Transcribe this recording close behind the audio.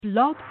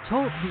Blog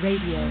Talk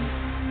Radio.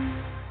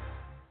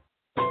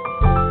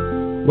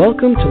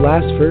 Welcome to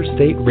Last First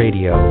Date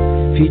Radio,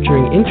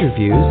 featuring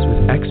interviews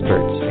with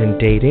experts in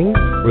dating,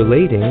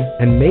 relating,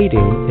 and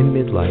mating in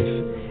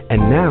midlife.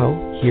 And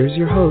now, here's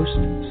your host,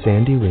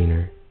 Sandy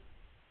Weiner.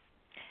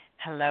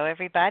 Hello,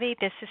 everybody.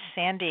 This is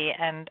Sandy,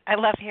 and I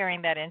love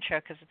hearing that intro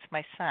because it's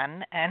my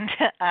son, and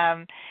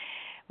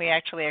we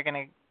actually are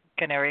going to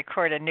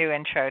record a new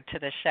intro to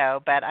the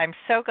show, but I'm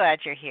so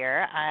glad you're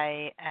here.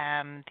 I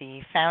am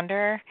the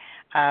founder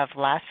of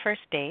Last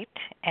First Date,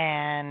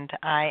 and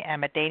I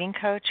am a dating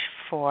coach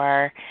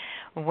for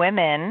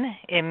women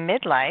in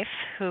midlife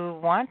who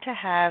want to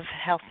have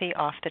healthy,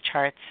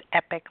 off-the-charts,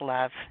 epic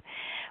love.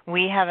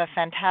 We have a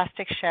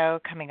fantastic show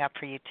coming up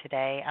for you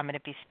today. I'm going to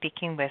be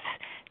speaking with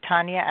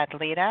Tanya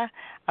Adlita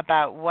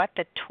about what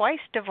the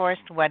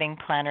twice-divorced wedding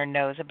planner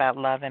knows about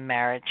love and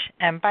marriage.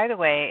 And by the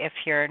way, if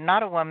you're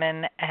not a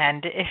woman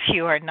and if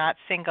you are not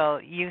single,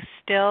 you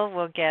still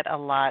will get a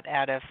lot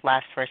out of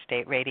Last First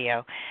Date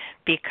Radio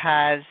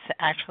because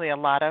actually a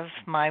lot of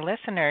my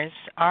listeners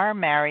are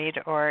married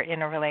or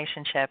in a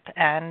relationship,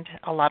 and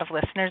a lot of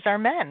listeners are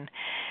men.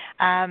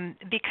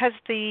 Because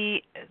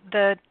the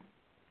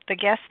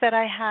guests that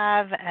I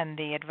have and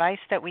the advice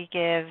that we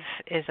give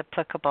is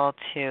applicable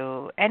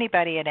to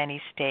anybody at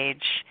any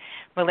stage.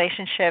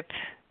 Relationship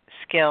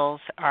skills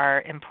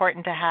are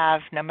important to have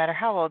no matter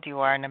how old you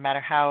are, no matter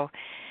how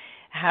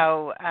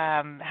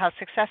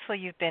successful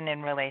you've been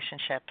in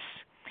relationships.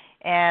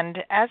 And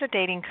as a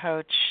dating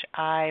coach,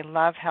 I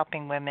love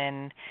helping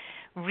women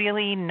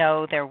really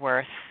know their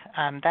worth.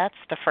 That's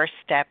the first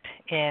step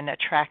in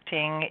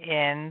attracting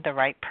in the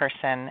right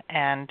person.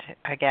 And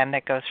again,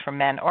 that goes for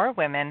men or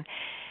women.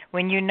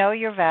 When you know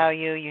your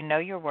value, you know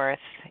your worth,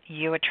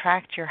 you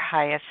attract your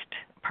highest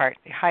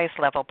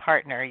level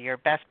partner, your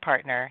best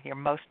partner, your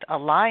most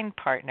aligned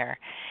partner.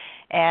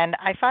 And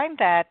I find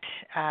that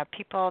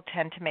people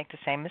tend to make the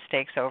same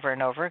mistakes over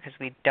and over because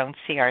we don't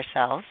see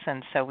ourselves,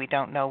 and so we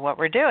don't know what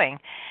we're doing.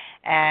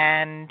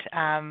 And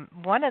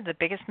one of the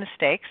biggest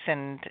mistakes,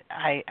 and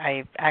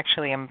I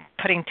actually am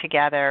putting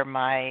together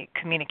my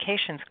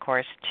communications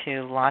course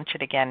to launch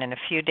it again in a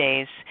few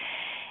days.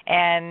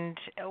 And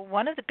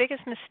one of the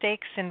biggest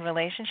mistakes in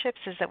relationships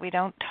is that we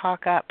don't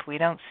talk up. We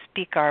don't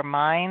speak our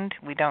mind.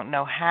 We don't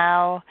know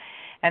how.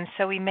 And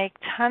so we make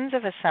tons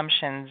of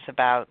assumptions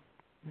about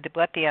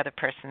what the other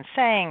person's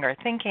saying or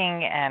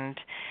thinking. And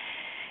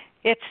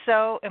it's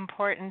so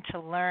important to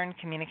learn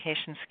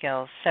communication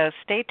skills. So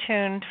stay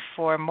tuned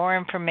for more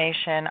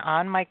information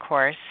on my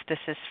course. This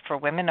is for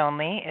women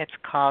only. It's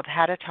called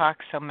How to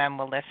Talk So Men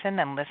Will Listen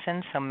and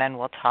Listen So Men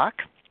Will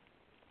Talk,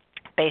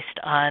 based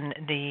on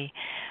the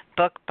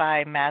book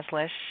by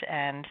Maslish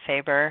and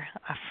Faber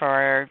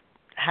for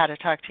how to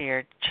talk to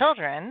your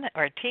children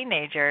or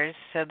teenagers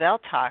so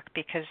they'll talk,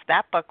 because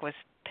that book was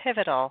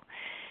pivotal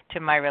to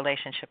my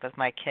relationship with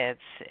my kids.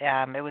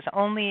 It was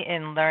only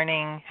in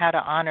learning how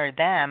to honor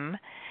them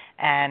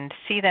and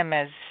see them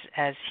as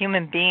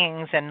human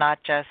beings and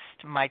not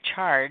just my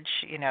charge,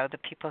 the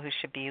people who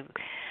should be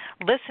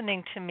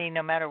listening to me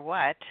no matter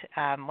what.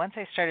 Once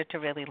I started to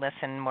really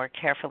listen more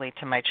carefully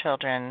to my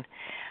children,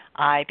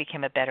 I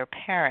became a better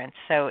parent.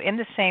 So in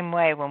the same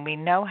way, when we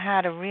know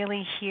how to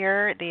really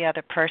hear the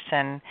other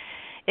person,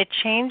 it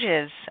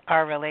changes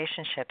our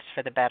relationships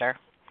for the better.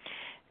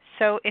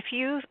 So if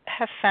you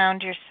have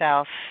found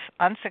yourself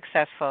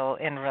unsuccessful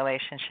in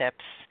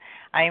relationships,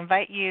 I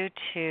invite you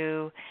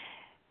to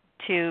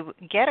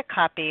get a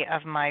copy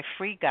of my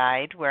free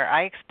guide where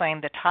I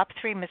explain the top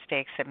 3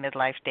 mistakes that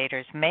midlife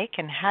daters make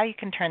and how you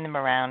can turn them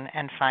around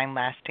and find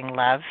lasting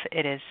love.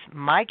 It is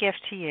my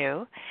gift to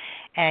you,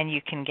 and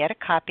you can get a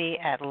copy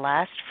at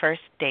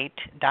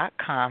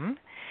lastfirstdate.com.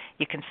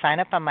 You can sign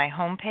up on my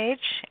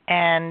homepage,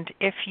 and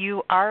if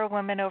you are a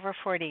woman over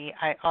 40,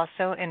 I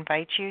also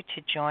invite you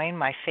to join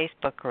my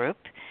Facebook group.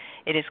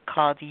 It is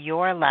called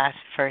Your Last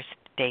First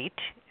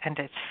Date, and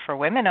it's for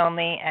women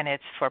only, and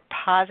it's for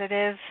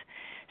positive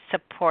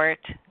support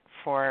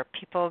for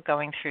people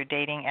going through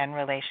dating and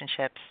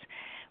relationships.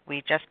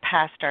 We just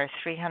passed our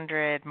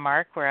 300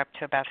 mark. We're up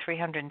to about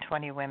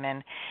 320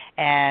 women,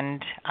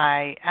 and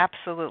I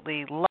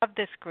absolutely love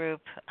this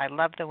group. I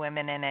love the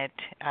women in it.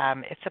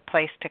 It's a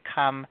place to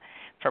come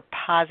for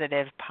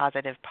positive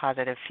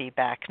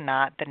feedback,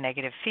 not the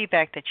negative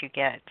feedback that you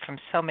get from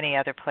so many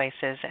other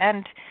places,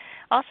 and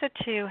also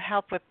to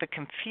help with the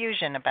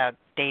confusion about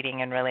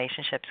dating and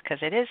relationships,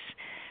 because it is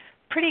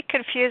pretty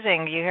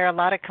confusing. You hear a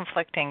lot of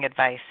conflicting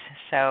advice.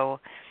 So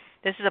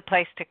this is a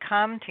place to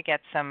come to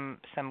get some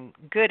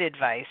good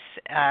advice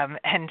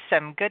and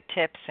some good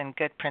tips and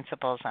good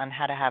principles on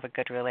how to have a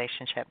good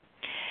relationship.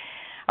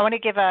 I want to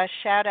give a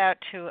shout out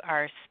to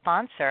our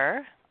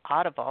sponsor,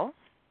 Audible.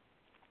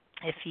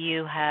 If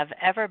you have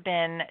ever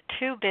been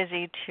too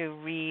busy to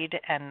read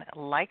and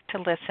like to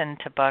listen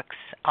to books,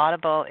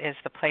 Audible is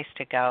the place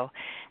to go.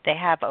 They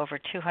have over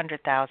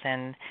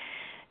 200,000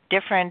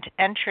 different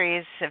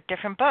entries of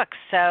different books.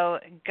 So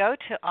go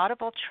to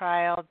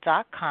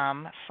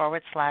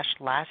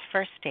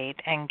audibletrial.com/lastfirstdate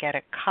and get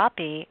a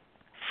copy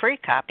free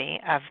copy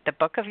of the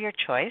book of your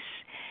choice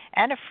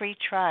and a free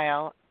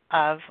trial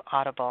of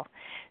Audible.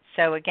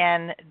 So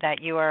again,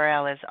 that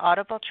URL is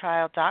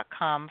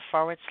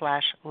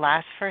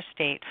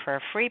audibletrial.com/lastfirstdate for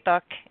a free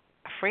book,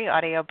 a free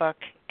audiobook,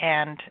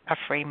 and a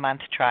free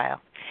month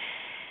trial.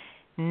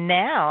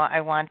 Now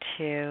I want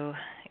to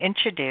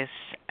introduce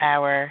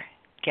our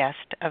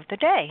guest of the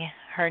day.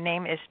 Her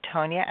name is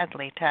Tanya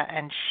Adlita,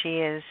 and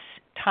She's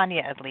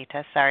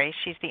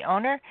the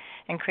owner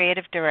and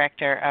creative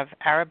director of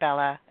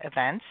Arabella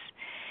Events.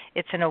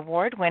 It's an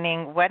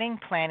award-winning wedding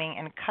planning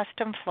and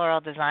custom floral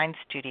design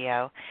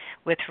studio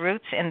with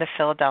roots in the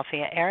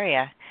Philadelphia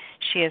area.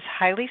 She is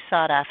highly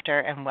sought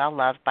after and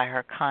well-loved by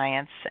her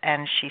clients,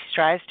 and she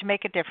strives to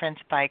make a difference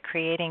by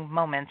creating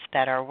moments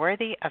that are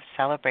worthy of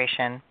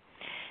celebration.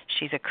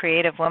 She's a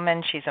creative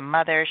woman, she's a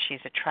mother,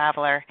 she's a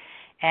traveler,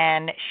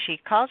 and she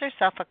calls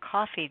herself a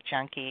coffee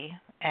junkie,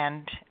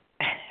 and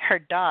her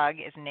dog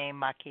is named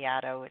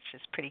Macchiato, which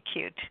is pretty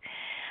cute.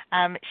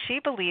 She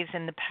believes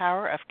in the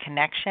power of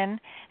connection,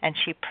 and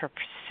she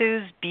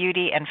pursues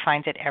beauty and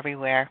finds it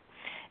everywhere.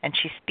 And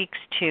she speaks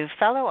to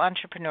fellow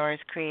entrepreneurs,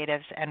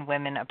 creatives, and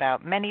women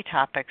about many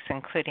topics,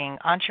 including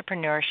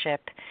entrepreneurship,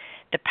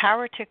 the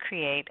power to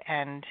create,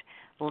 and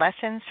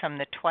lessons from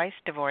the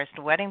twice-divorced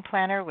wedding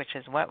planner, which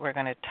is what we're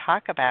going to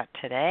talk about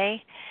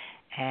today.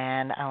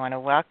 And I want to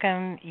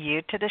welcome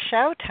you to the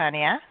show,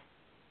 Tanya.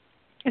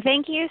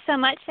 Thank you so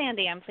much,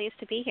 Sandy. I'm pleased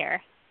to be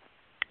here.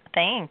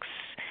 Thanks.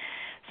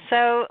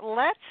 So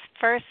let's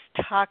first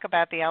talk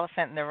about the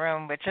elephant in the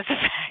room, which is the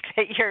fact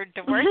that you're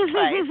divorced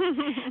twice.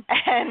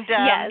 And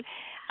yes.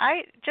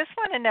 I just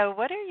want to know,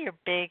 what are your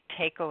big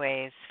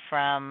takeaways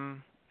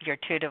from your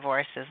two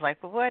divorces? Like,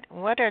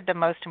 what are the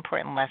most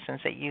important lessons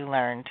that you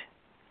learned?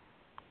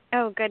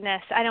 Oh,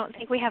 goodness. I don't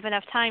think we have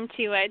enough time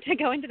to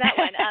go into that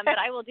one, but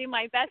I will do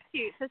my best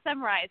to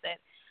summarize it.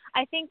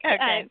 I think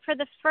for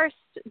the first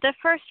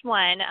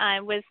one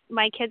was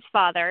my kid's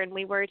father, and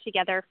we were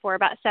together for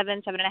about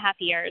 7.5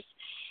 years.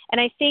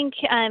 And I think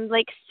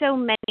like so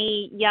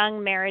many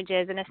young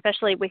marriages, and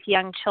especially with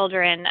young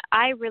children,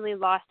 I really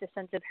lost a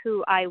sense of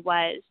who I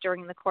was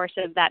during the course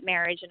of that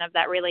marriage and of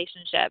that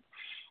relationship.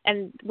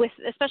 And with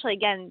especially,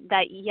 again,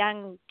 that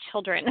young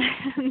children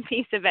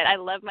piece of it, I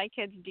love my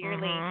kids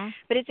dearly,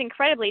 but it's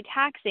incredibly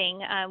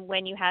taxing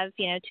when you have,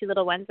 two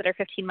little ones that are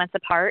 15 months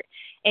apart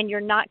and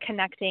you're not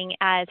connecting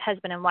as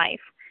husband and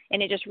wife.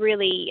 And it just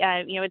really,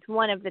 it's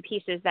one of the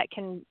pieces that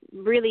can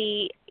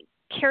really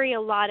carry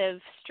a lot of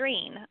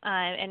strain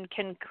and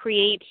can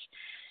create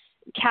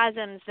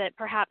chasms that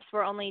perhaps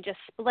were only just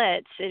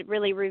splits. It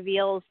really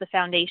reveals the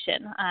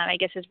foundation, I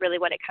guess is really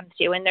what it comes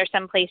to. And there's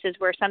some places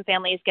where some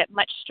families get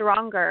much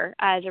stronger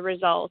as a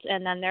result,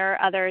 and then there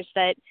are others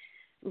that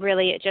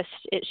really it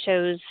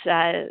shows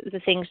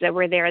the things that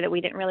were there that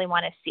we didn't really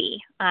want to see.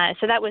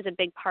 So that was a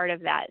big part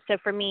of that. So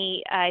for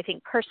me, I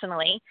think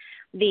personally,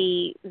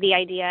 the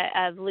idea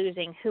of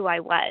losing who I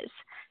was.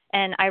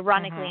 And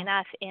ironically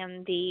enough,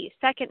 in the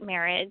second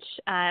marriage,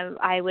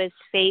 I was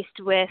faced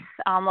with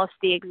almost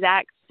the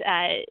exact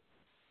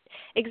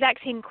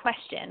same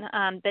question.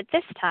 But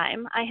this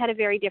time, I had a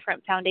very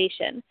different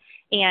foundation.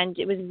 And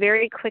it was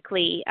very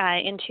quickly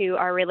into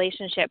our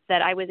relationship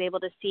that I was able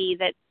to see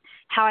that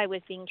how I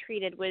was being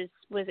treated was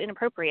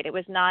inappropriate. It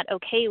was not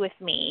okay with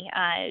me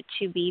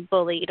to be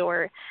bullied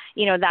or,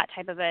 that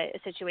type of a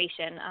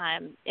situation.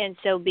 And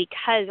so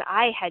because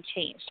I had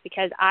changed,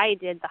 because I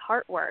did the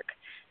heart work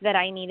that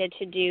I needed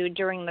to do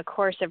during the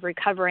course of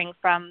recovering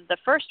from the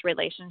first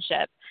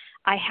relationship,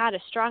 I had a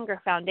stronger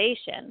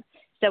foundation.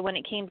 So when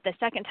it came to the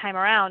second time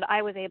around,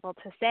 I was able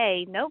to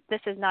say, nope,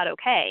 this is not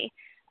okay.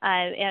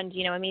 And,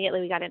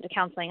 immediately we got into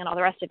counseling and all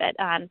the rest of it.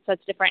 So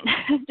it's different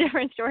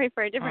story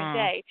for a different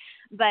day.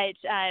 But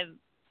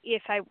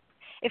if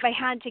I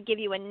had to give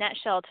you a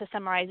nutshell to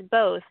summarize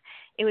both,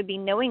 it would be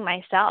knowing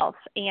myself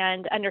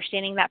and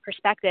understanding that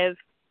perspective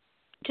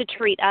to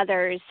treat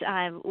others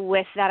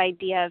with that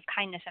idea of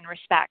kindness and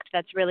respect.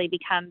 That's really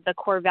become the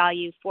core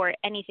value for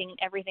everything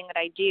that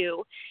I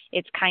do.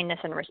 It's kindness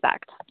and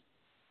respect.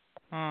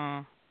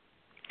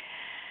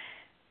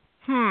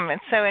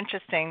 It's so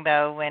interesting,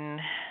 though,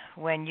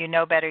 when you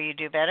know better, you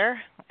do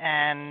better.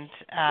 And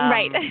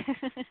right.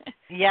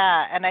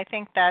 Yeah, and I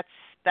think that's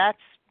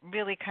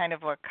really kind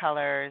of what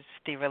colors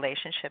the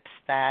relationships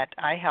that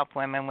I help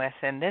women with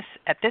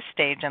at this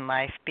stage in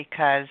life,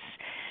 because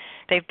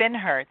they've been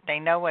hurt. They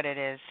know what it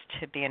is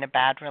to be in a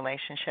bad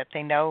relationship.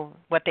 They know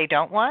what they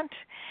don't want.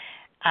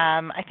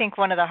 I think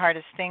one of the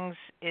hardest things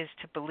is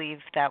to believe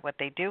that what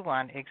they do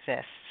want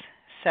exists.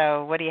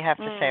 So what do you have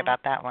to say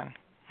about that one?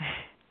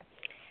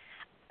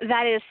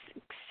 That is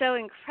so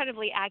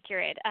incredibly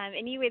accurate.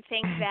 And you would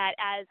think that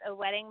as a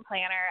wedding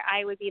planner,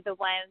 I would be the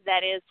one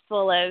that is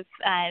full of,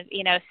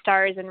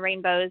 stars and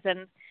rainbows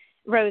and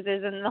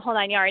roses and the whole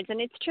nine yards.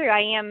 And it's true. I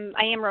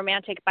am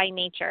romantic by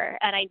nature,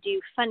 and I do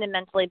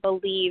fundamentally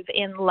believe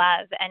in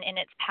love and in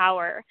its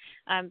power.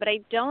 But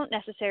I don't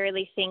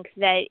necessarily think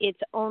that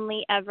it's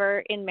only ever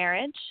in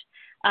marriage.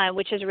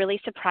 which is really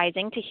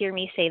surprising to hear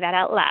me say that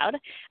out loud.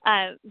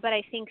 But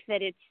I think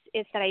that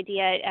it's that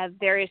idea of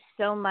there is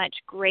so much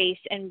grace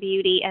and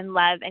beauty and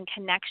love and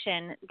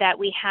connection that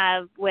we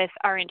have with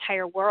our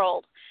entire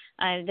world,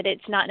 that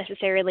it's not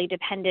necessarily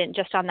dependent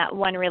just on that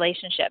one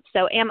relationship.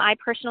 So am I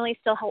personally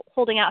still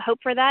holding out hope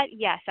for that?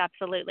 Yes,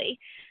 absolutely.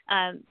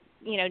 Am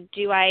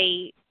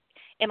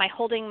I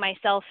holding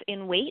myself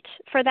in wait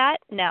for that?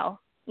 No,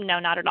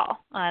 not at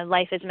all.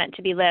 Life is meant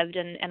to be lived,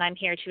 and I'm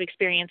here to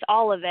experience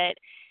all of it.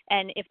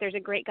 And if there's a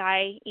great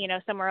guy,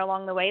 somewhere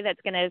along the way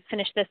that's going to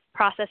finish this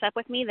process up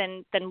with me,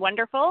 then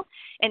wonderful.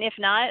 And if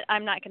not,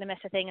 I'm not going to miss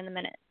a thing in the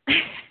minute.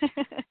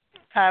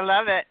 I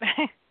love it.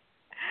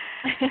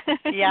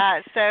 Yeah.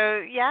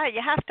 So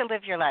you have to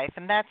live your life,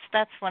 and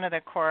that's one of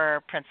the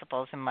core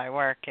principles in my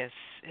work is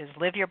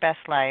live your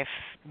best life,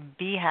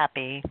 be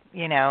happy,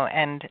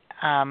 and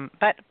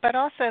but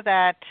also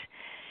that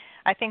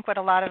I think what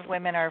a lot of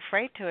women are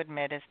afraid to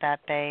admit is that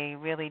they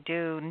really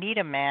do need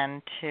a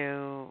man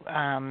to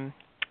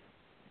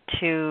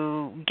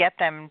get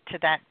them to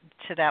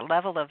that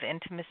level of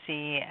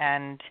intimacy,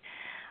 and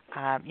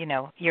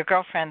your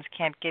girlfriends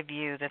can't give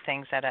you the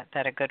things that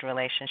a good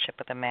relationship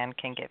with a man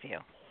can give you.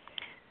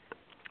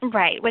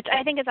 Right, which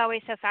I think is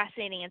always so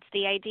fascinating. It's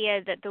the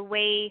idea that the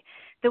way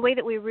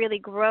that we really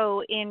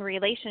grow in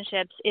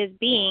relationships is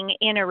being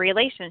in a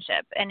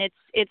relationship, and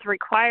it's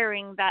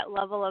requiring that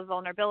level of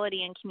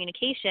vulnerability and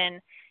communication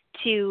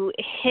to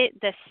hit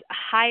this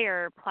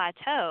higher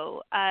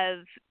plateau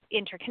of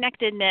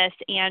interconnectedness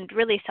and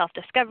really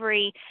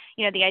self-discovery.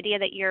 The idea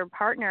that your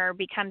partner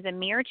becomes a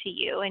mirror to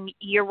you, and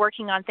you're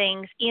working on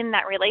things in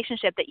that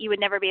relationship that you would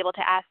never be able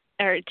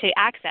to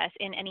access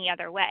in any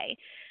other way.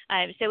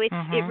 So it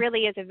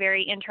really is a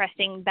very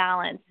interesting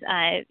balance,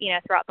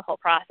 throughout the whole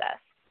process.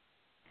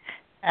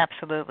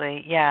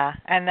 Absolutely, yeah.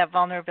 And the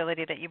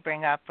vulnerability that you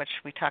bring up, which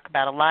we talk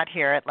about a lot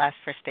here at Last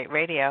First Date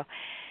Radio,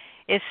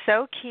 is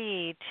so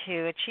key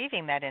to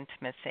achieving that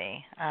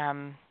intimacy.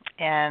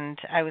 And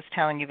I was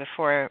telling you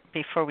before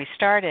we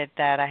started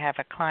that I have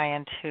a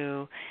client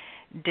who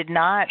did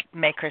not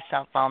make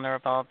herself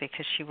vulnerable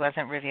because she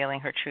wasn't revealing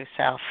her true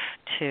self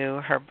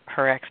to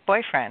her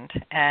ex-boyfriend.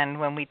 And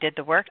when we did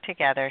the work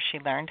together, she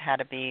learned how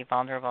to be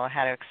vulnerable,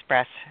 how to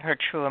express her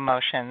true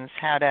emotions,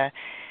 how to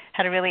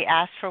really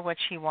ask for what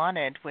she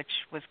wanted, which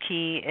was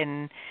key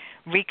in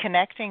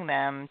reconnecting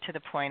them to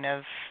the point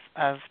of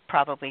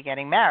probably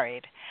getting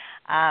married,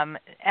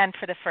 and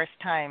for the first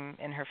time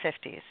in her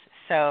 50s.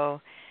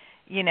 So,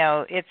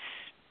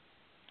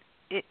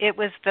 it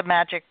was the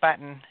magic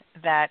button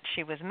that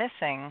she was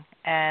missing,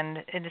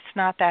 and it's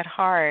not that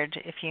hard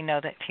if you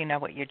know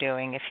what you're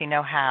doing, if you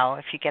know how,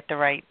 if you get the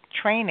right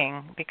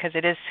training, because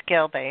it is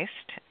skill based,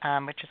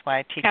 which is why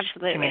I teach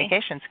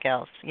communication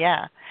skills.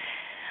 Yeah.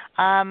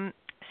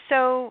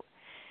 So,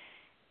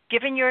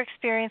 given your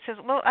experiences,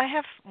 well, I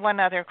have one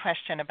other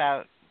question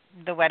about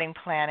the wedding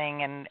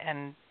planning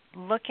and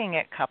looking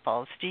at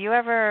couples. Do you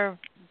ever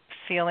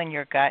feel in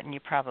your gut, and you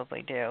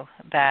probably do,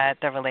 that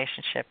the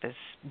relationship is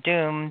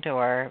doomed,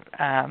 or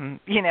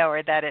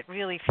or that it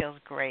really feels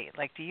great?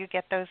 Like, do you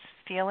get those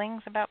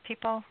feelings about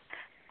people?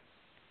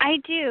 I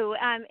do,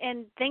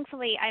 and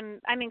thankfully,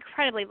 I'm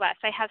incredibly blessed.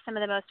 I have some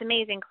of the most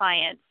amazing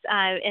clients,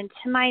 and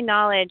to my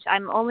knowledge,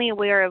 I'm only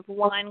aware of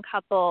one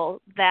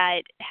couple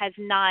that has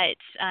not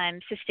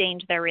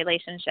sustained their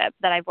relationship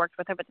that I've worked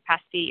with over the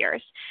past few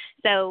years.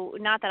 So,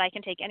 not that I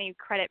can take any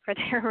credit for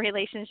their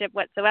relationship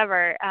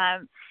whatsoever,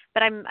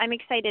 but I'm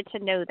excited to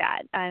know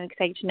that. I'm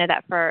excited to know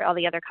that for all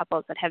the other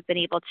couples that have been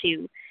able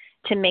to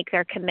make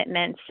their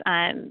commitments,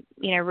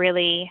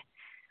 really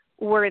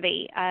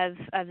worthy of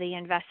the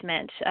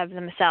investment of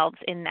themselves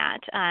in that.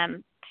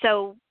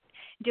 So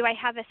do I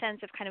have a sense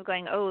of kind of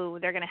going, oh,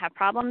 they're going to have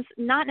problems?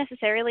 Not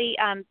necessarily,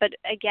 but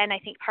again, I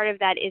think part of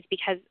that is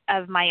because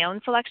of my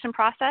own selection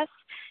process.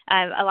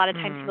 A lot of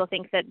times people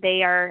think that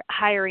they are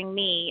hiring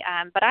me,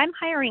 but I'm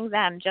hiring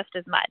them just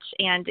as much.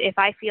 And if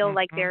I feel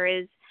like there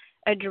is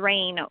a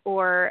drain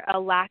or a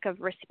lack of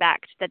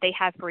respect that they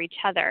have for each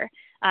other,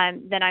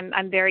 then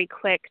I'm very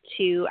quick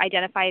to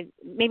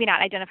maybe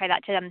not identify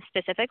that to them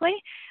specifically,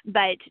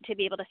 but to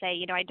be able to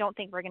say, I don't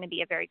think we're going to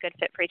be a very good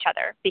fit for each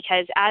other,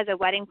 because as a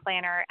wedding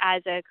planner,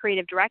 as a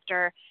creative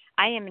director,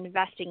 I am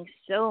investing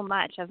so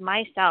much of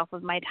myself,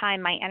 of my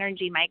time, my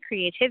energy, my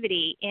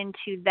creativity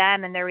into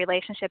them and their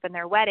relationship and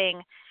their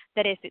wedding,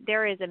 that if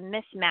there is a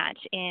mismatch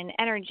in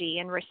energy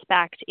and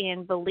respect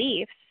in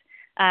beliefs,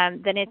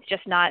 then it's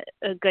just not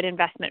a good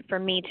investment for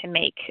me to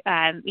make,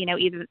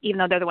 even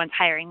though they're the ones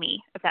hiring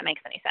me, if that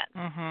makes any sense.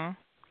 Mm-hmm.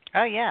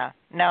 Oh, yeah.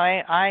 No,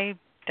 I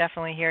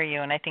definitely hear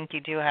you, and I think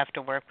you do have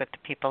to work with the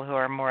people who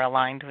are more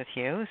aligned with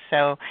you.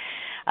 So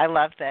I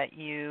love that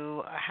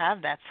you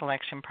have that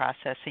selection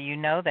process, so you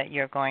know that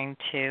you're going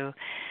to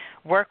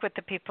work with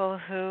the people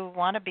who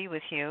want to be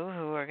with you,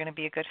 who are going to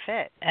be a good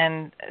fit.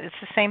 And it's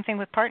the same thing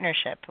with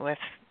partnership, with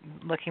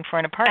looking for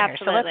a partner.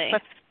 Absolutely. So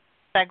let's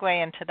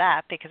segue into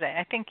that, because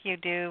I think you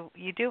do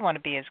want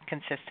to be as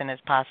consistent as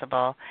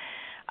possible.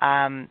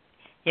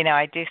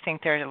 I do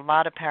think there's a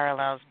lot of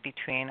parallels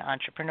between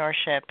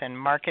entrepreneurship and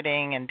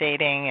marketing and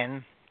dating,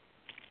 and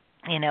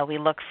we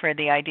look for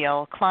the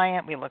ideal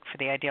client, we look for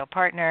the ideal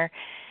partner.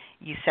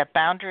 You set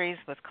boundaries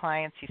with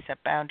clients, you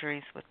set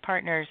boundaries with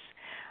partners.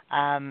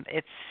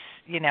 It's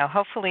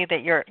hopefully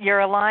that you're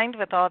aligned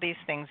with all these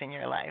things in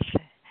your life.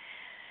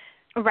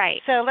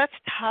 Right. So let's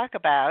talk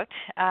about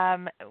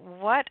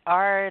what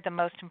are the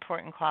most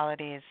important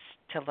qualities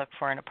to look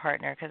for in a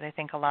partner, because I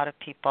think a lot of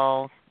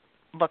people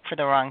look for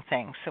the wrong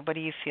things. So what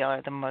do you feel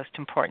are the most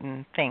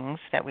important things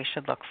that we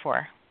should look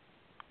for?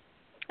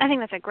 I think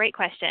that's a great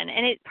question,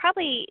 and it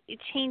probably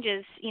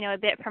changes, a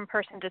bit from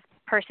person to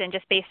person,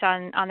 just based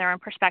on their own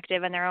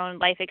perspective and their own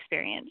life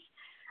experience.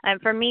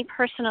 For me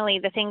personally,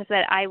 the things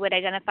that I would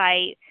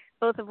identify,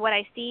 both of what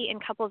I see in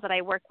couples that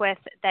I work with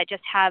that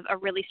just have a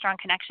really strong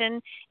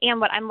connection, and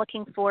what I'm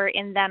looking for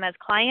in them as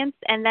clients,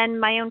 and then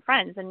my own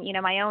friends and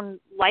my own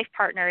life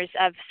partners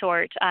of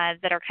sort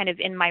that are kind of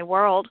in my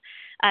world.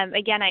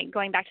 Again,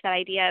 going back to that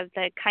idea of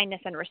the kindness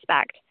and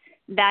respect.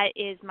 That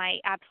is my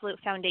absolute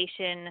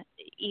foundation.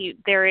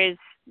 There is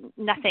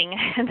nothing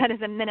that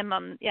is a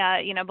minimum,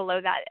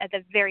 below that. At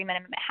the very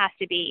minimum, it has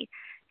to be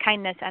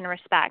kindness and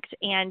respect.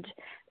 And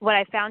what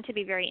I found to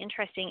be very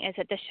interesting is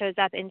that this shows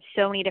up in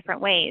so many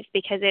different ways,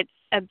 because it's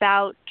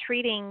about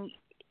treating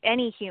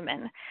any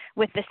human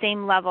with the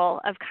same level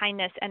of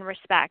kindness and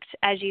respect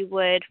as you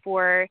would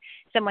for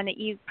someone that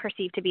you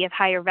perceive to be of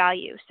higher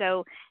value.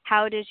 So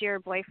how does your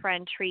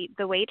boyfriend treat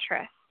the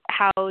waitress?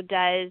 How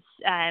does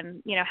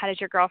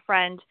your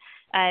girlfriend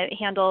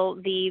handle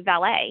the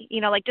valet?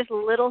 Just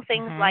little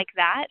things like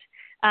that,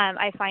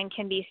 I find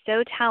can be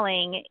so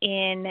telling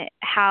in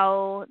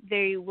how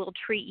they will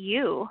treat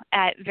you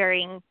at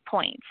varying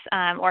points,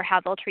 or how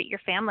they'll treat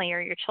your family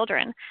or your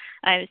children.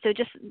 So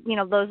just,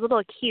 those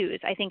little cues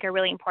I think are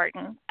really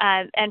important.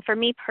 And for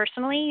me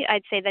personally,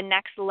 I'd say the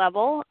next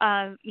level,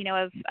 of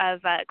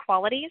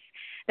qualities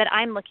that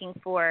I'm looking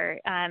for,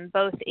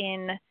 both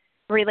in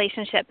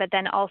relationship, but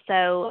then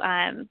also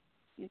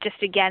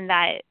just again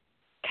that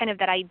kind of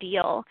that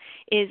ideal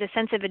is a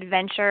sense of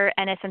adventure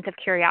and a sense of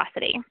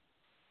curiosity.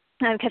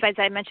 Because as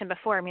I mentioned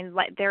before,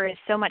 there is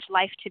so much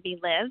life to be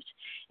lived,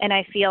 and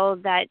I feel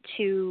that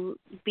to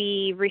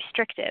be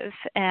restrictive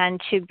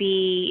and to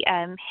be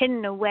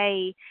hidden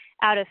away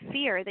out of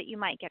fear that you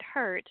might get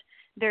hurt,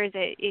 there's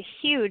a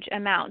huge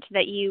amount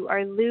that you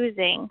are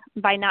losing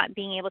by not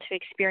being able to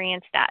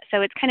experience that.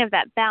 So it's kind of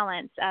that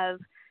balance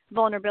of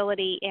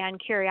vulnerability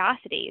and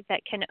curiosity that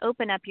can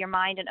open up your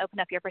mind and open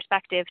up your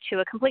perspective to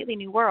a completely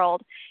new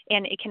world,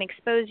 and it can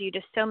expose you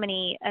to so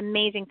many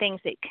amazing things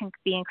that can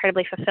be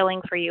incredibly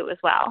fulfilling for you as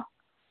well.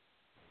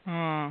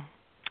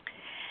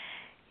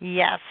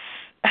 Yes.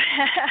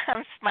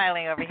 I'm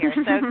smiling over here.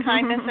 So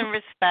kindness and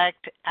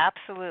respect,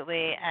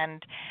 absolutely.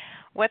 And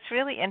what's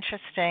really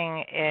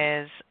interesting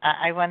is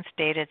I once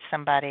dated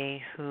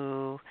somebody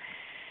who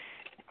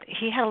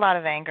he had a lot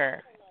of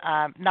anger,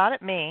 not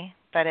at me,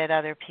 but at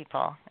other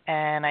people.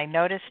 And I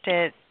noticed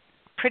it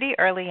pretty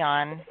early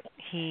on.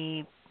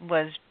 He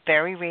was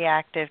very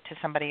reactive to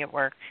somebody at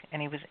work,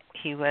 and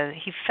he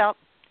felt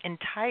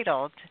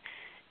entitled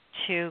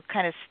to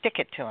kind of stick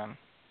it to him.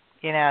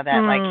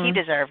 That like he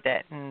deserved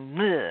it, and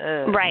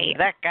right.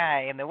 that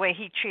guy and the way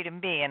he treated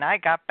me, and I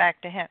got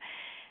back to him.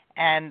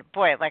 And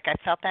boy, like I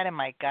felt that in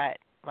my gut,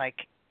 like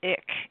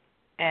ick.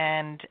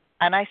 And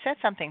I said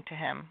something to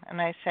him,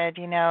 and I said,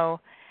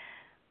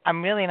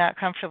 I'm really not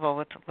comfortable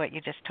with what you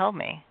just told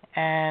me,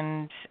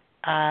 and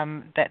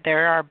that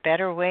there are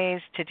better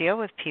ways to deal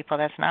with people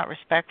that's not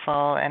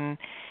respectful, and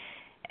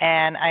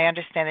I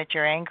understand that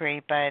you're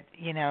angry, but,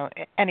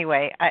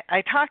 anyway,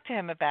 I talked to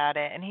him about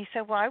it, and he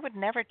said, well, I would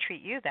never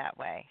treat you that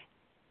way.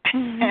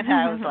 And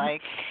I was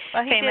like,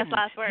 well, Famous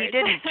last words. He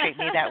didn't treat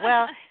me that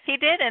well. He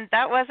didn't.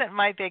 That wasn't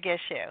my big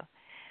issue.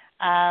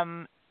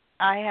 I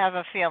have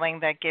a feeling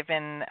that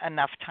given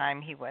enough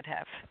time, he would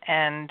have.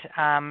 And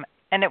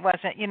it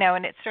wasn't,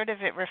 and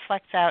it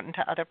reflects out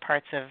into other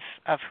parts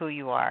of who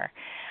you are.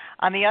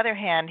 On the other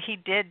hand, he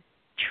did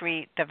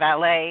treat the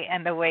valet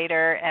and the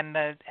waiter and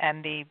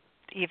the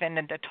even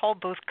the toll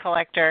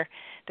collector,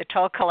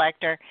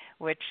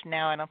 which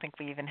now I don't think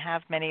we even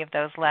have many of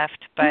those left,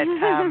 but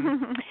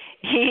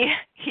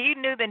he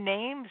knew the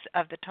names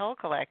of the toll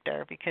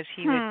collector because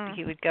he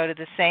would go to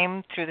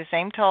through the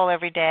same toll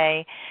every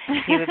day.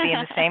 He would be in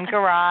the same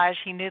garage.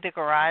 He knew the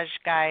garage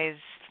guy's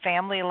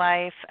family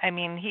life.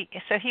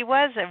 He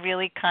was a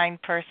really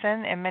kind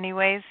person in many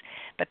ways,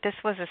 but this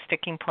was a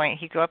sticking point.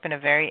 He grew up in a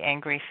very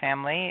angry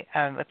family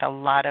with a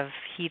lot of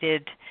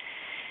heated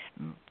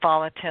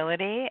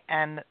volatility,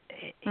 and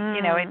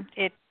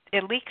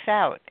it leaks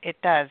out.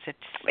 It does.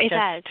 It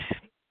does.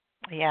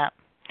 Yeah.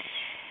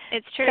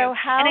 It's true. So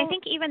and I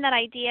think even that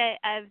idea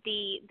of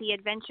the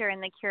adventure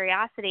and the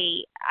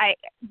curiosity,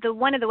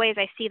 one of the ways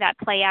I see that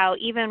play out,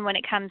 even when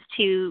it comes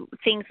to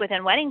things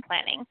within wedding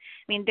planning, I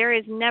mean, there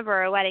is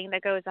never a wedding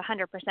that goes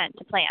 100%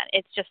 to plan.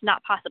 It's just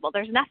not possible.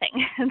 There's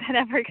nothing that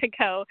ever could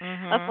go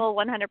a full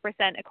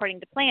 100% according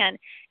to plan.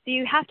 So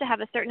you have to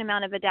have a certain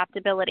amount of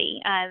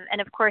adaptability.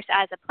 And of course,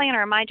 as a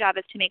planner, my job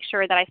is to make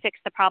sure that I fix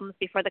the problems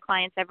before the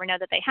clients ever know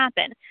that they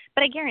happen.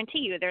 But I guarantee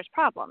you there's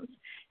problems.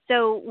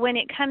 So when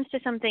it comes to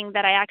something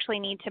that I actually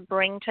need to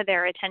bring to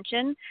their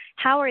attention,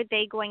 how are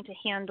they going to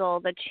handle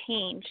the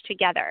change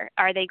together?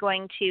 Are they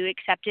going to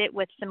accept it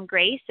with some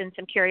grace and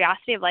some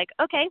curiosity of like,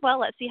 okay, well,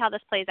 let's see how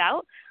this plays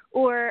out?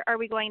 Or are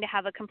we going to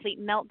have a complete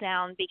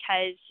meltdown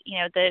because,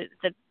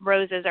 the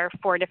roses are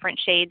 4 different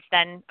shades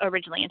than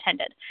originally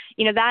intended?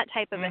 That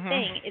type of a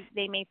thing.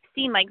 They may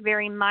seem like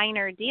very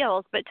minor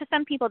deals, but to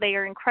some people they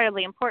are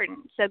incredibly important.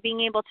 So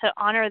being able to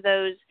honor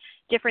those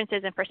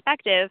differences in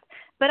perspective,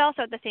 but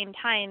also at the same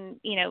time,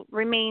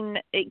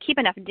 keep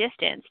enough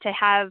distance to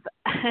have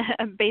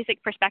a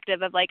basic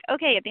perspective of like,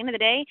 okay, at the end of the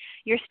day,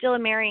 you're still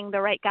marrying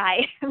the right guy.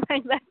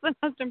 Like that's the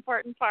most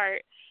important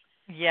part.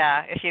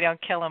 Yeah, if you don't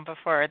kill them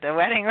before the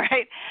wedding,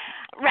 right?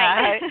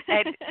 Right.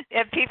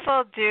 If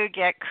people do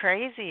get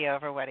crazy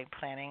over wedding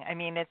planning, I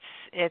mean,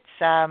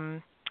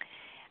 I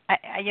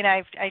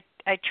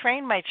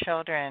train my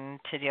children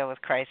to deal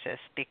with crisis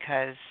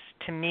because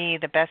to me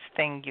the best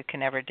thing you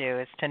can ever do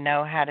is to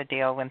know how to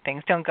deal when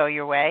things don't go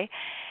your way.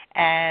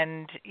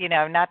 And,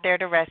 I'm not there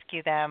to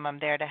rescue them. I'm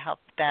there to help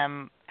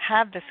them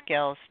have the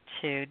skills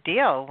to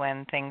deal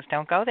when things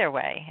don't go their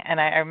way. And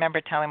I remember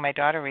telling my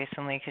daughter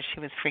recently because she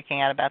was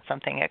freaking out about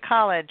something at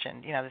college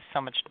and, there's so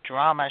much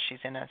drama. She's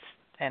in a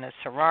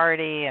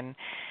sorority and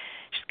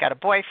she's got a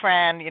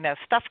boyfriend,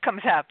 stuff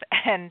comes up.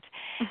 And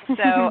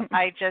so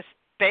I just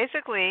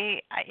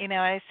basically,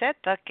 I said,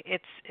 look,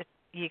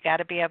 you got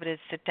to be able to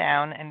sit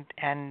down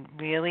and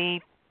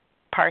really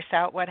parse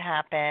out what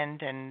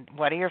happened and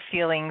what are your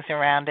feelings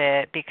around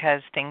it,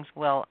 because things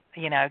will,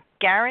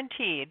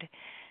 guaranteed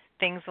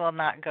things will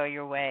not go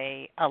your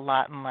way a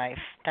lot in life.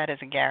 That is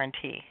a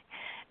guarantee.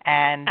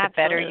 And the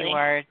better you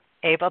are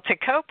able to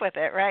cope with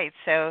it, right?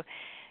 So,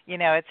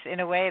 it's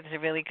in a way it's a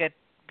really good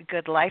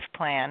life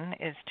plan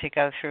is to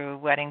go through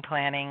wedding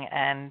planning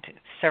and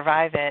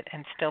survive it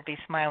and still be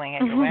smiling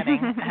at your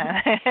wedding.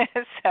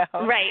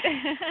 Right.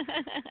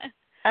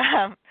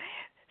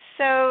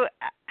 So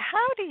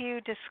how do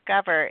you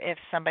discover if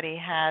somebody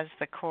has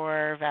the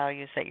core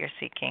values that you're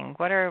seeking?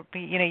 What are,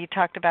 you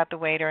talked about the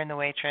waiter and the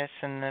waitress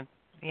and the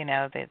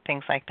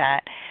things like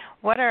that.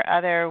 What are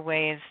other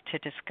ways to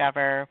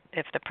discover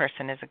if the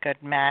person is a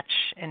good match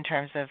in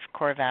terms of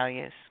core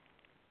values?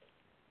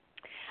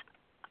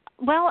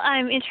 Well,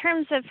 in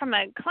terms of from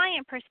a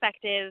client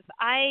perspective,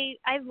 I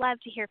love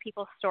to hear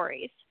people's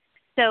stories.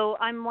 So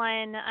I'm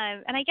one,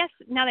 and I guess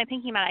now that I'm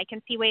thinking about it, I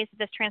can see ways that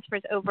this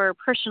transfers over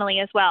personally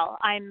as well.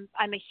 I'm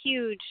a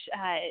huge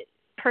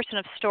person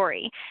of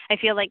story. I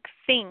feel like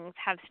things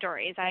have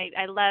stories.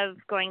 I love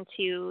going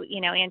to,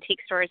 antique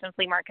stores and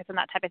flea markets and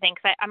that type of thing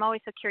because I'm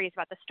always so curious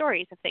about the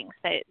stories of things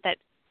that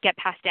get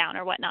passed down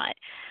or whatnot.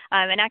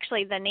 And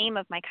actually the name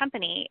of my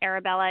company,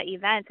 Arabella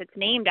Events, it's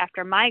named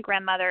after my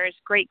grandmother's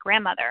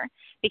great-grandmother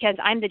because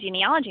I'm the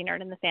genealogy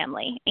nerd in the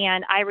family.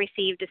 And I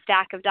received a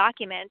stack of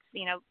documents,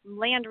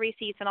 land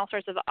receipts and all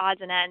sorts of odds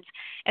and ends.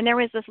 And there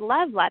was this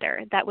love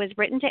letter that was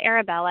written to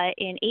Arabella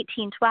in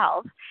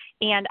 1812.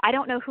 And I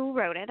don't know who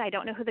wrote it. I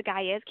don't know who the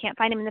guy is. Can't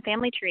find him in the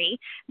family tree.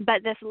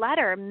 But this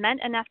letter meant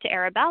enough to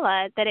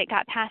Arabella that it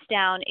got passed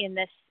down in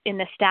this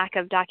stack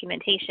of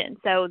documentation.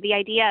 So the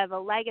idea of a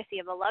legacy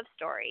of a love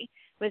story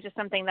was just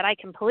something that I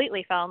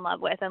completely fell in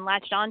love with and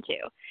latched onto.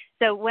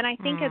 So when I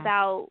think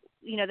about,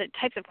 the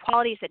types of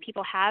qualities that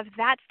people have,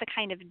 that's the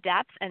kind of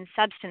depth and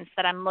substance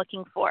that I'm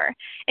looking for.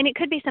 And it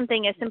could be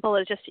something as simple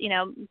as just,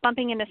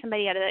 bumping into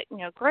somebody at a,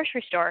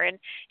 grocery store and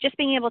just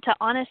being able to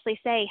honestly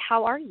say,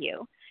 how are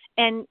you?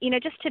 And,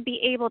 just to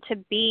be able to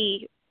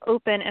be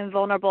open and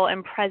vulnerable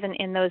and present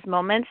in those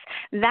moments,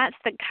 that's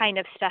the kind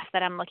of stuff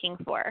that I'm looking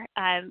for.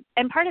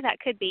 And part of that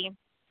could be,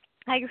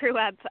 I grew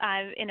up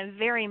in a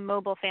very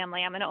mobile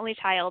family. I'm an only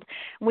child.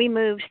 We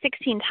moved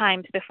 16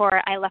 times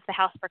before I left the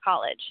house for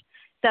college.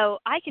 So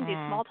I can do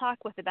small talk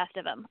with the best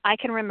of them. I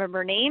can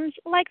remember names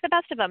like the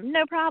best of them,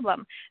 no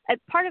problem.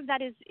 Part of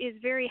that is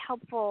very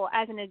helpful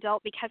as an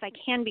adult because I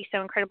can be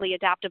so incredibly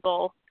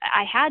adaptable.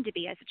 I had to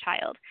be as a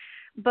child.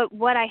 But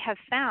what I have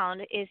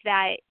found is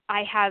that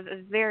I have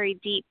a very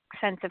deep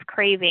sense of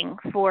craving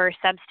for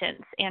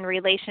substance and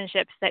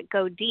relationships that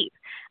go deep.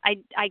 I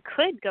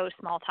could go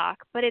small talk,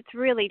 but it's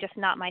really just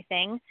not my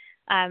thing.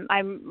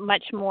 I'm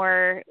much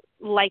more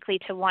likely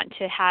to want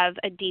to have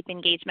a deep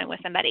engagement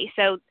with somebody.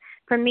 So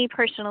for me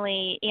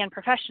personally and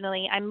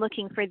professionally, I'm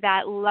looking for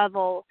that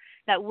level,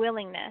 that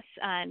willingness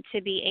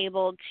to be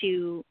able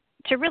to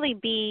really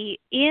be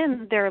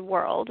in their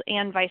world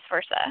and vice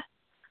versa.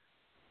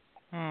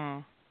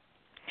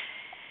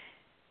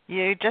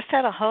 You just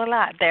said a whole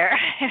lot there.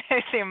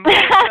 I've seen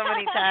so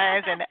many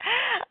times, and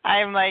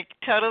I'm like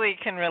totally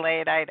can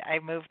relate. I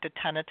moved a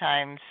ton of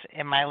times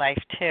in my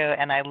life too,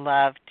 and I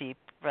love deep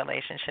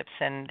relationships.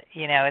 And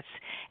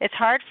it's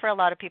hard for a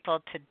lot of people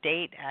to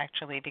date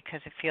actually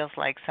because it feels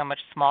like so much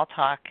small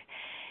talk.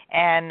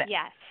 And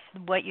yes.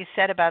 What you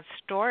said about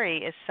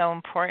story is so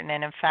important.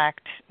 And in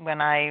fact,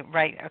 when I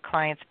write a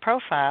client's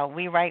profile,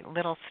 we write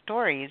little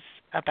stories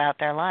about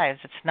their lives.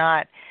 It's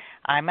not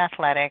I'm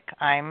athletic,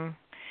 I'm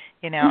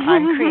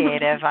I'm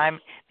creative,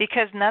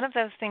 because none of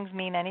those things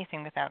mean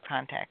anything without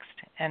context.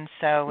 And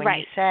so when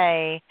you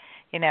say,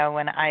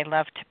 when I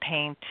love to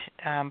paint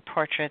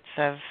portraits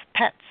of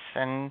pets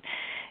and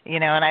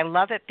and I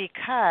love it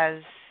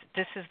because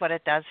this is what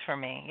it does for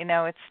me.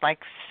 It's like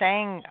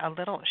sharing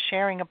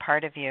a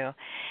part of you.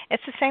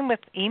 It's the same with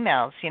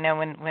emails.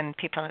 When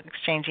people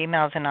exchange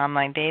emails in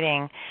online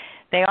dating,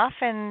 they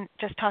often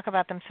just talk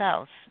about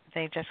themselves.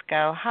 They just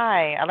go,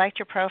 "Hi, I liked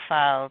your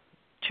profile.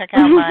 Check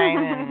out mine,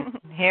 and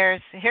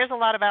here's a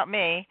lot about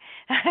me."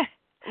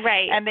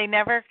 Right. And they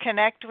never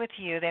connect with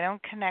you. They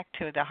don't connect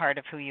to the heart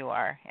of who you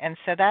are. And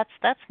so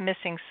that's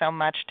missing so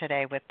much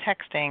today with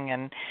texting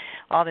and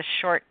all the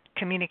short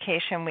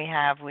communication we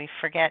have. We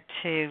forget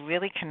to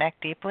really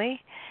connect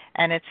deeply,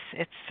 and it's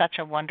such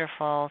a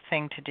wonderful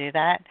thing to do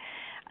that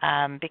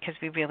because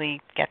we really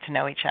get to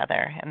know each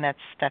other, and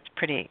that's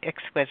pretty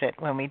exquisite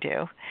when we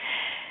do.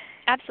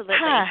 Absolutely.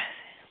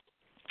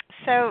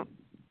 So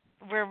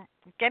we're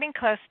getting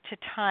close to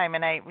time,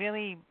 and I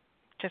really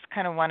just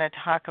kind of want to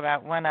talk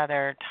about one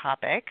other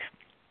topic,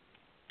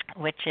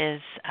 which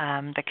is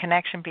the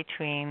connection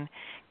between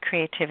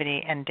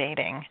creativity and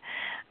dating.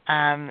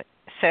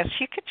 So if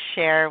you could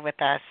share with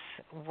us,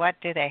 what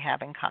do they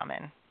have in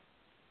common?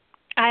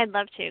 I'd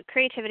love to.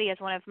 Creativity is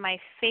one of my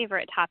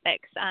favorite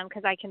topics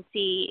because I can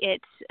see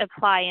it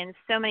apply in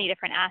so many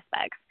different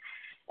aspects.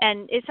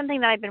 And it's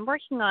something that I've been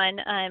working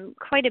on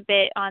quite a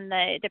bit on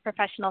the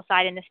professional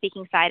side and the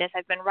speaking side as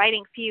I've been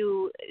writing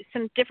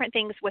some different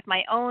things with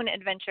my own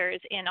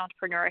adventures in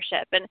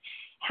entrepreneurship and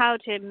how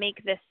to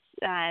make this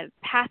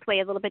pathway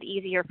a little bit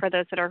easier for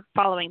those that are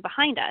following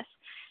behind us.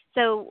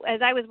 So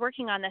as I was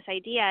working on this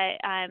idea,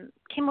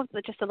 came up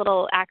with just a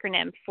little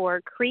acronym for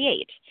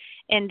CREATE.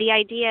 And the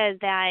idea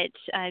that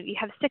you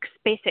have 6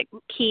 basic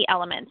key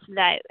elements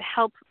that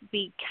help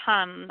you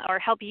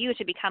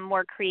to become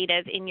more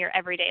creative in your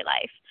everyday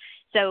life.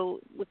 So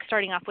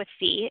starting off with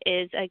C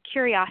is a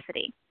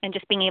curiosity, and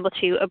just being able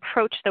to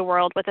approach the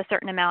world with a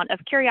certain amount of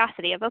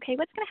curiosity of, okay,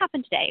 what's going to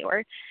happen today?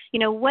 Or,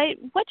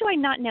 what do I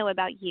not know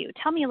about you?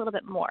 Tell me a little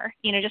bit more,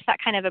 just that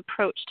kind of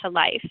approach to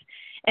life.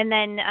 And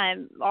then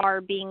R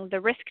being the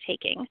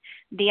risk-taking,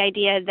 the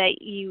idea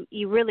that you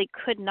really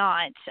could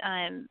not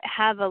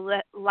have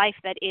a life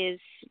that is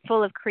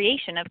full of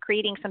creation, of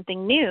creating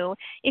something new,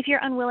 if you're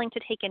unwilling to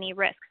take any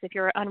risks, if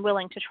you're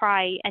unwilling to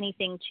try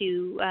anything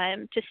to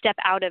step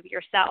out of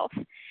yourself.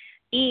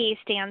 E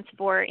stands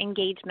for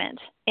engagement.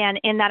 And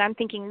in that, I'm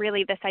thinking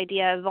really this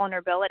idea of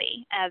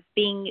vulnerability, of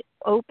being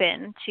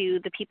open to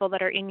the people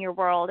that are in your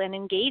world and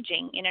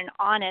engaging in an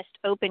honest,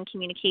 open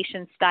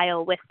communication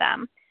style with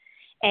them.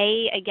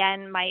 A,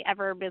 again, my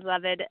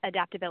ever-beloved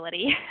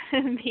adaptability,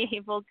 be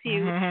able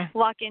to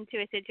walk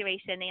into a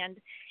situation and,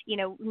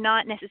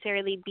 not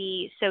necessarily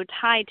be so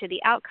tied to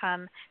the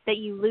outcome that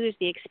you lose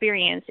the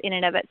experience in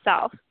and of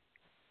itself.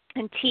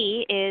 And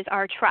T is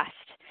our trust.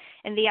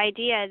 And the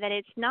idea that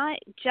it's not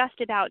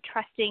just about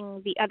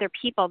trusting the other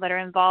people that are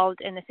involved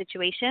in the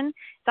situation,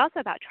 it's also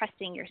about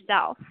trusting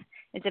yourself.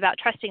 It's about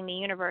trusting the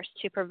universe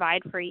to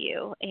provide for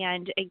you.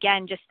 And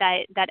again, just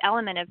that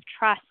element of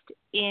trust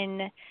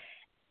in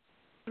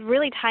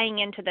really tying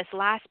into this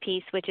last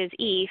piece, which is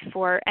E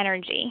for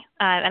energy.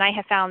 And I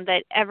have found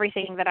that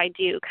everything that I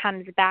do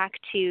comes back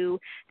to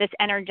this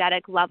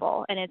energetic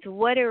level. And it's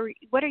what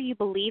are you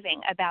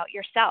believing about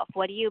yourself?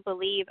 What do you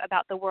believe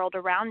about the world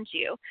around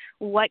you?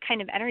 What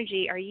kind of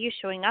energy are you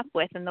showing up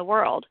with in the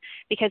world?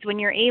 Because when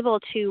you're able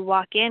to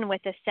walk in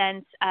with a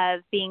sense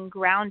of being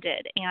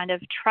grounded and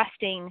of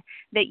trusting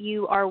that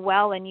you are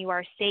well and you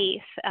are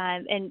safe,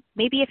 and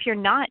maybe if you're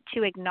not,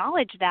 to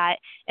acknowledge that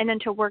and then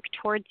to work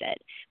towards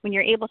it. When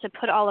you're able to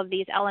put all of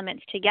these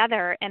elements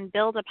together and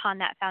build upon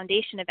that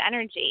foundation of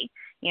energy,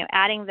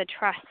 adding the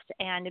trust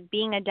and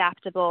being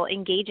adaptable,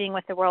 engaging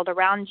with the world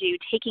around you,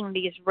 taking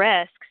these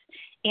risks,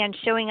 and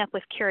showing up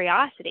with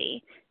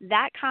curiosity,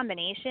 that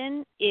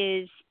combination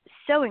is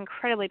so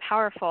incredibly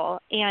powerful,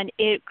 and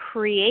it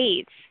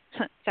creates,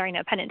 sorry,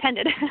 no pun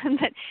intended,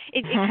 but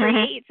it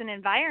creates an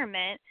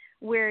environment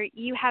where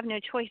you have no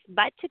choice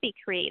but to be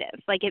creative.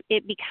 Like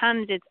it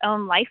becomes its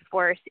own life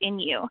force in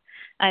you.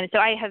 So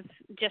I have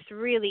just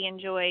really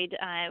enjoyed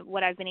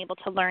what I've been able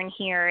to learn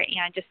here,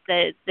 and just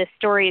the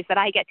stories that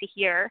I get to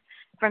hear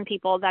from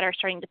people that are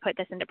starting to put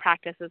this into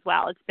practice as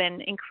well. It's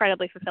been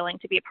incredibly fulfilling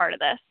to be a part of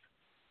this.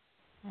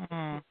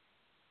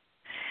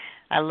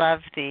 I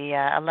love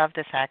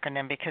this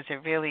acronym because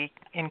it really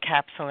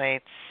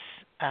encapsulates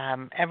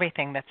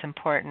everything that's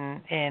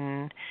important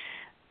in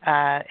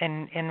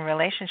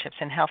relationships,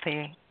 in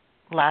healthy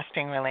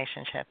lasting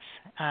relationships.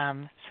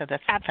 So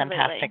that's Absolutely.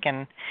 fantastic.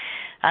 And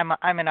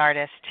I'm an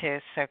artist too,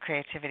 so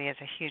creativity is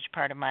a huge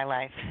part of my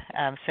life.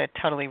 So it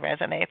totally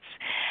resonates.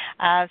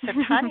 So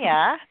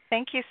Tanya,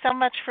 thank you so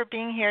much for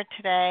being here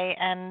today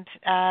and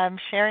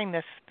sharing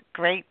this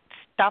great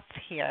stuff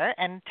here.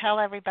 And tell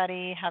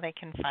everybody how they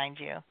can find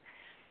you.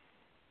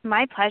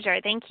 My pleasure.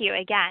 Thank you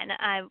again.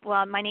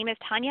 Well, my name is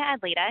Tanya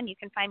Adlita, and you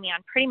can find me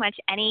on pretty much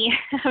any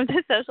of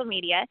the social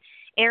media.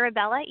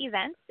 Arabella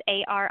Events,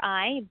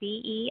 Aribella,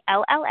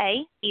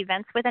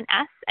 Events with an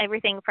S.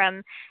 Everything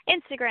from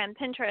Instagram,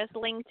 Pinterest,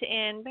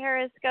 LinkedIn,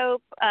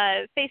 Periscope,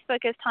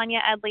 Facebook is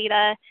Tanya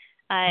Adlita,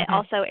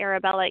 also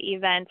Arabella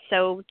Events,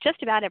 so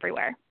just about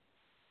everywhere.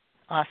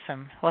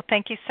 Awesome. Well,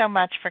 thank you so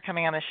much for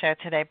coming on the show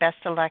today. Best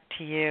of luck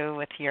to you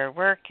with your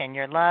work and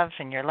your love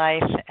and your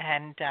life.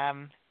 And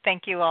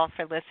thank you all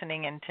for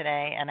listening in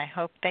today. And I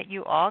hope that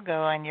you all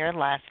go on your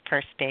last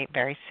first date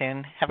very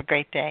soon. Have a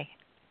great day.